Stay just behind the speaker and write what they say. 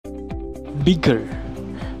bigger,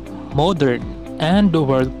 modern, and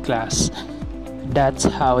world-class. That's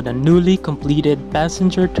how the newly completed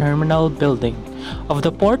passenger terminal building of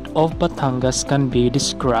the Port of Batangas can be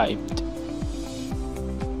described.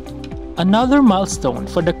 Another milestone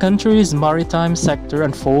for the country's maritime sector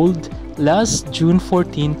unfolded last June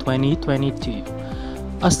 14, 2022,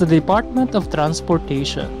 as the Department of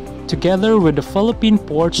Transportation, together with the Philippine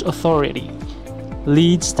Ports Authority,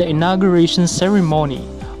 leads the inauguration ceremony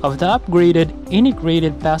of the upgraded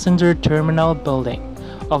integrated passenger terminal building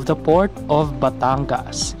of the Port of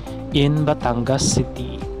Batangas in Batangas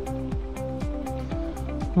City.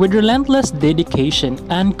 With relentless dedication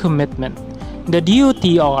and commitment, the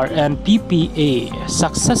DOTr and PPA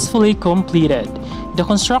successfully completed the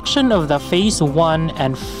construction of the Phase 1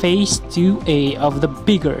 and Phase 2A of the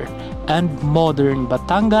bigger and modern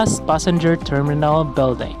Batangas Passenger Terminal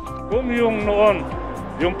Building. Kung yung noon,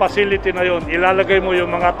 yung facility na yon, ilalagay mo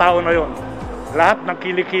yung mga tao na yon, lahat ng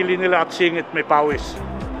kilikili nila at singit may pawis.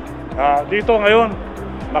 Dito ngayon,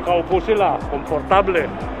 nakaupo sila, komportable,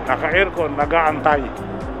 naka-aircon, nag-aantay,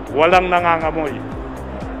 walang nangangamoy.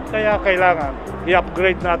 Kaya kailangan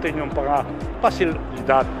i-upgrade natin yung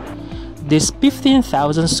pasilidad. This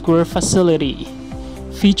 15,000 square facility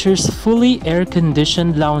features fully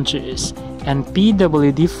air-conditioned lounges and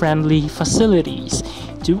PWD-friendly facilities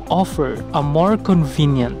to offer a more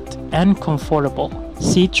convenient and comfortable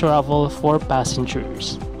sea travel for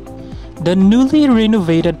passengers. The newly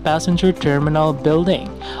renovated passenger terminal building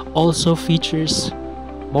also features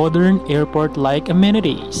modern airport-like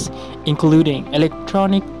amenities, including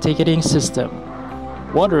electronic ticketing system,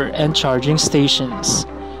 water and charging stations,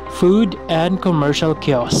 food and commercial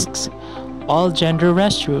kiosks, all-gender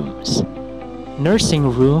restrooms,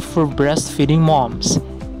 nursing room for breastfeeding moms,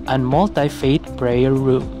 and multi-faith prayer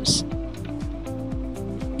rooms.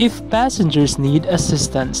 If passengers need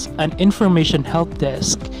assistance, an information help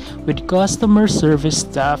desk with customer service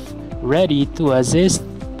staff ready to assist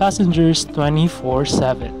passengers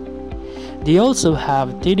 24/7. They also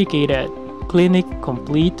have dedicated clinic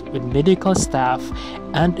complete with medical staff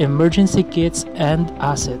and emergency kits and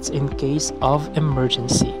assets in case of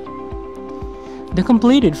emergency. The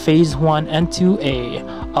completed Phase 1 and 2A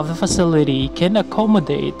of the facility can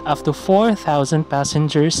accommodate up to 4,000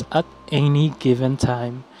 passengers at any given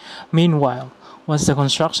time. Meanwhile, once the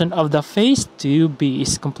construction of the Phase 2B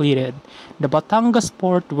is completed, the Batangas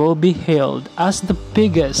port will be hailed as the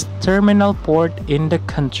biggest terminal port in the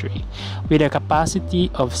country, with a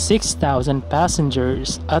capacity of 6,000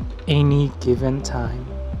 passengers at any given time.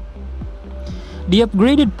 The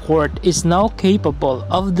upgraded port is now capable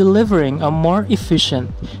of delivering a more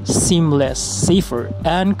efficient, seamless, safer,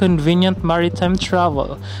 and convenient maritime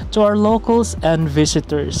travel to our locals and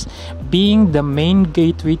visitors, being the main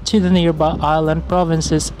gateway to the nearby island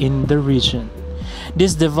provinces in the region.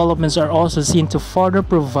 These developments are also seen to further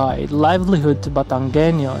provide livelihood to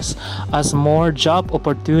Batangueños, as more job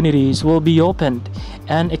opportunities will be opened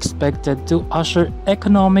and expected to usher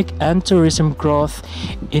economic and tourism growth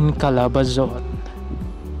in Calabazon.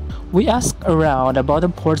 We asked around about the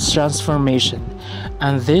port's transformation,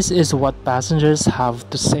 and this is what passengers have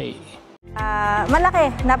to say.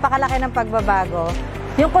 Napakalaki ng pagbabago.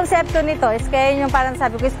 Yung konsepto nito is kaya yung parang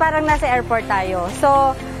sabi ko is parang nasa airport tayo.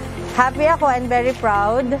 So, happy ako and very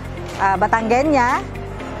proud, Batangueña,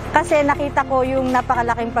 kasi nakita ko yung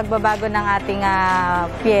napakalaking pagbabago ng ating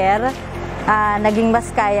pier. Naging mas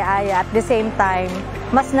kaya-aya at the same time,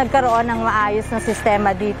 mas nagkaroon ng maayos na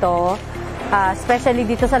sistema dito. Especially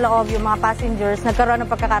dito sa loob, yung mga passengers, nagkaroon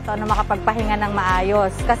ng pagkakataon na makapagpahinga ng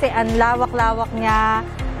maayos. Kasi ang lawak-lawak niya,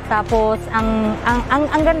 tapos ang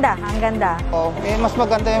ganda, ang ganda. Mas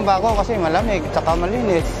maganda yung bago kasi malamig, tsaka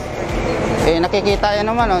malinis. Nakikita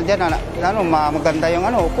yan naman, dyan, maganda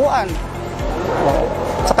yung upuan.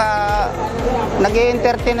 Tsaka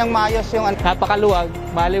nag-i-entertain ng maayos yung napakaluwag,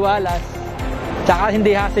 maliwalas, tsaka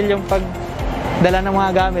hindi hassle yung pagdala ng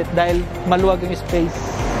mga gamit dahil maluwag yung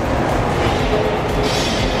space.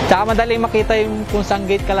 Tsaka madali makita yung kung saan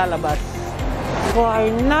gate ka lalabas. Ito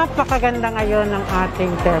ay napakaganda ngayon ng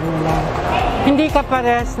ating terminal. Hindi ka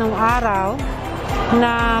pares nung araw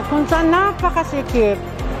na kung saan napakasikip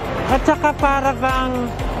at saka para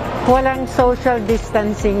bang walang social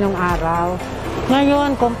distancing nung araw.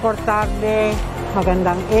 Ngayon, komportable,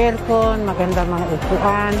 magandang aircon, magandang mga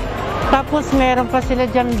upuan. Tapos meron pa sila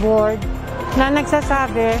dyan board na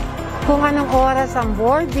nagsasabi kung anong oras ang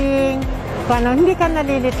boarding, paano hindi ka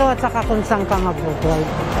nalilito at saka kung saan ka mag-board.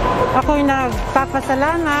 Ako'y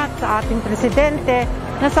nagpapasalamat sa ating presidente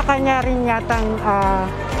na sa kanya rin yatang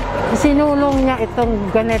sinulong niya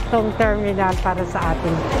itong ganitong terminal para sa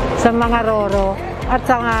atin, sa mga roro at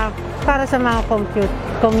sa para sa mga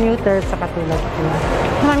commuters sa katulad ko.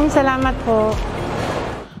 Maraming salamat po.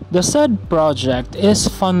 The said project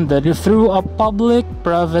is funded through a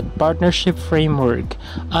public-private partnership framework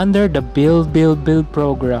under the Build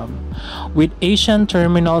program with Asian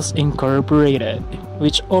Terminals Incorporated,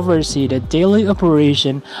 which oversee the daily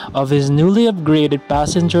operation of his newly upgraded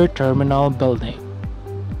passenger terminal building.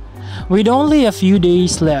 With only a few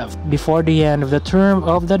days left before the end of the term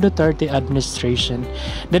of the Duterte administration,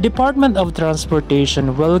 the Department of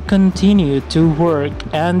Transportation will continue to work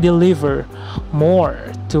and deliver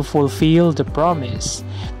more to fulfill the promise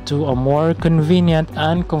to a more convenient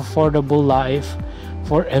and comfortable life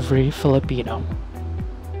for every Filipino.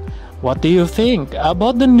 What do you think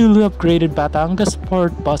about the newly upgraded Batangas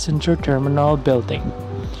Port Passenger Terminal Building?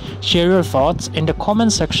 Share your thoughts in the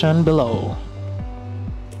comment section below.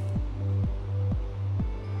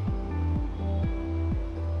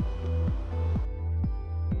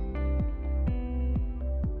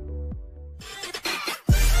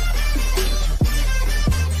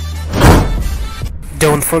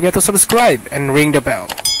 Don't forget to subscribe and ring the bell.